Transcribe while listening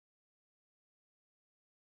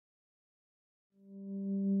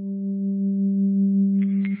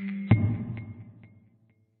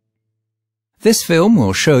This film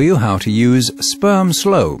will show you how to use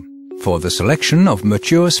SpermSlow for the selection of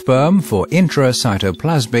mature sperm for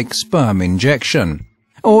intracytoplasmic sperm injection,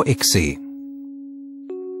 or ICSI.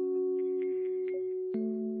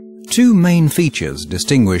 Two main features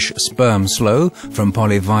distinguish SpermSlow from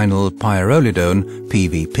polyvinyl pyrrolidone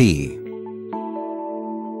 (PVP).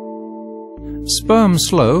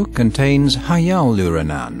 SpermSlow contains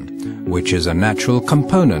hyaluronan, which is a natural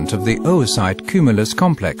component of the oocyte cumulus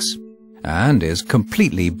complex and is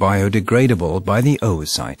completely biodegradable by the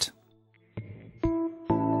oocyte.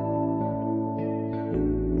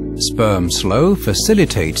 SpermSlow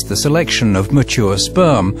facilitates the selection of mature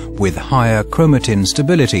sperm with higher chromatin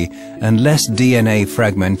stability and less DNA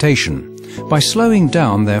fragmentation by slowing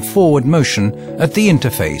down their forward motion at the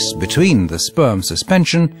interface between the sperm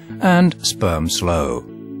suspension and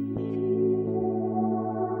SpermSlow.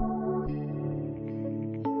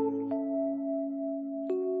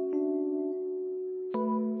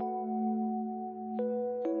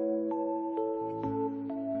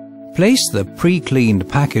 Place the pre-cleaned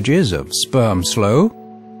packages of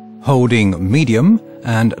SpermSlow, holding medium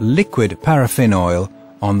and liquid paraffin oil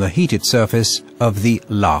on the heated surface of the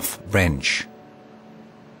laugh wrench.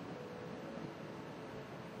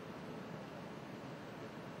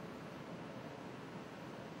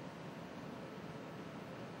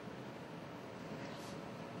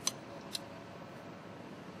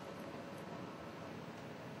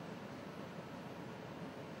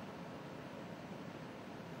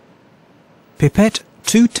 Pipette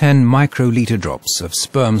 2 10 microliter drops of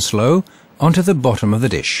SpermSlow onto the bottom of the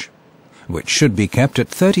dish, which should be kept at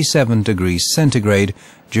 37 degrees centigrade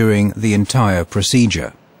during the entire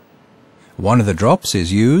procedure. One of the drops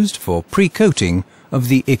is used for pre-coating of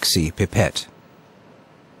the ICSI pipette.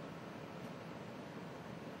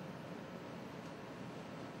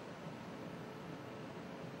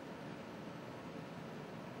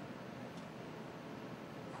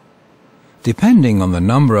 Depending on the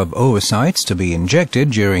number of oocytes to be injected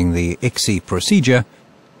during the ICSI procedure,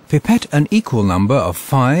 pipette an equal number of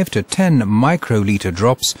 5 to 10 microliter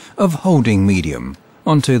drops of holding medium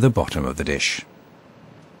onto the bottom of the dish.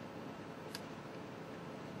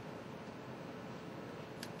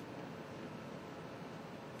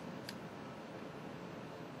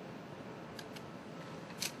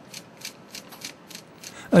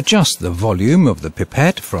 Adjust the volume of the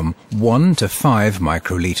pipette from 1 to 5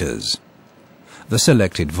 microliters. The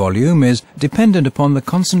selected volume is dependent upon the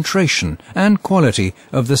concentration and quality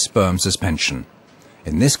of the sperm suspension.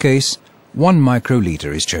 In this case, 1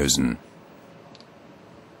 microliter is chosen.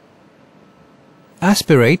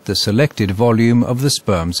 Aspirate the selected volume of the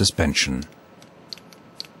sperm suspension.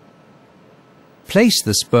 Place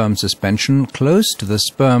the sperm suspension close to the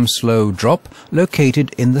SpermSlow drop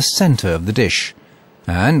located in the center of the dish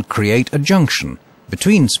and create a junction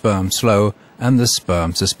between SpermSlow and the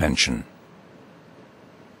sperm suspension.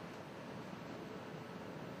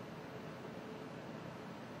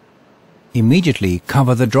 Immediately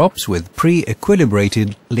cover the drops with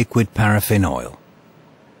pre-equilibrated liquid paraffin oil.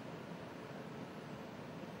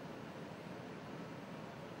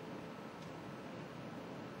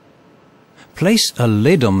 Place a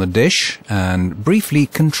lid on the dish and briefly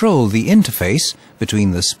control the interface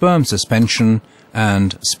between the sperm suspension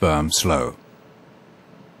and SpermSlow.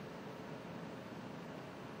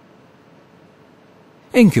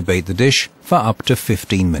 Incubate the dish for up to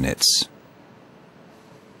 15 minutes.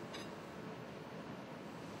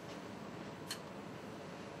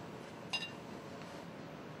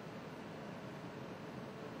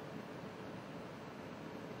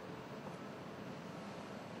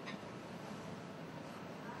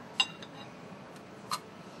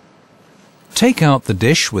 Take out the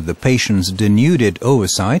dish with the patient's denuded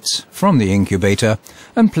oocytes from the incubator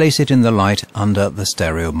and place it in the light under the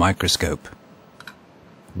stereo microscope.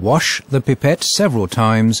 Wash the pipette several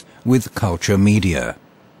times with culture media.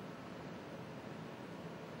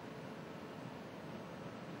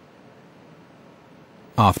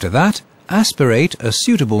 After that, aspirate a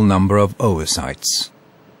suitable number of oocytes.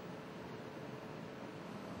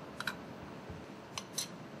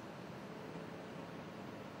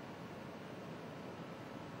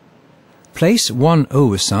 Place 1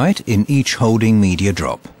 oocyte in each holding media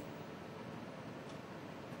drop.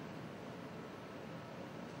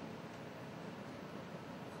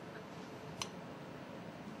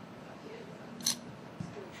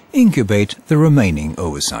 Incubate the remaining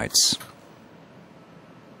oocytes.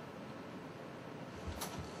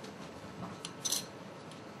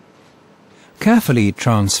 Carefully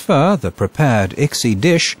transfer the prepared ICSI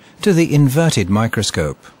dish to the inverted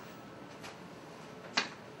microscope.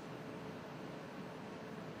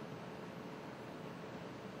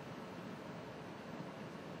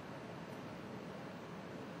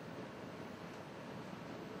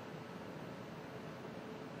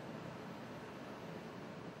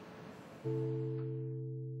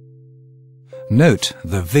 Note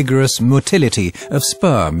the vigorous motility of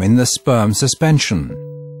sperm in the sperm suspension.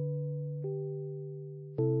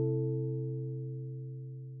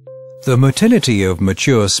 The motility of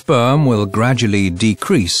mature sperm will gradually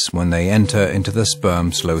decrease when they enter into the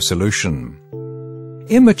SpermSlow solution.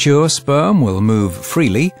 Immature sperm will move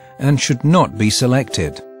freely and should not be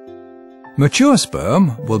selected. Mature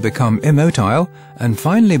sperm will become immotile and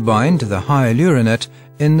finally bind to the hyaluronate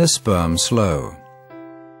in the SpermSlow.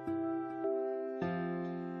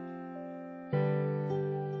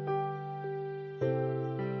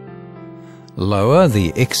 Lower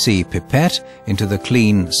the exci pipette into the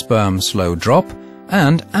clean SpermSlow drop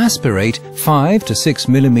and aspirate 5 to 6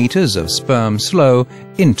 millimeters of SpermSlow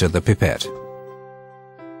into the pipette.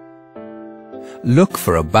 Look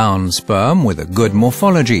for a bound sperm with a good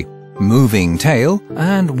morphology, moving tail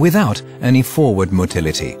and without any forward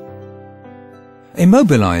motility.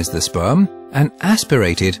 Immobilize the sperm and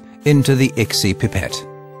aspirate it into the exci pipette.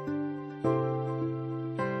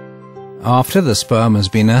 After the sperm has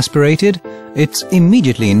been aspirated, it's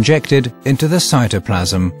immediately injected into the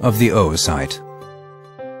cytoplasm of the oocyte.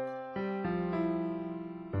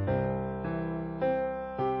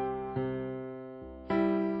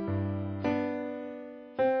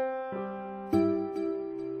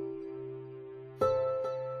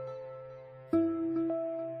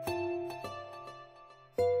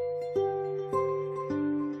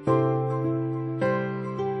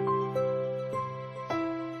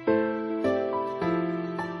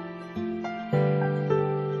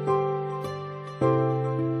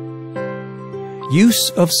 Use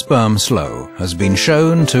of SpermSlow has been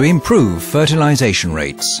shown to improve fertilization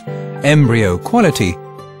rates, embryo quality,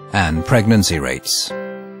 and pregnancy rates.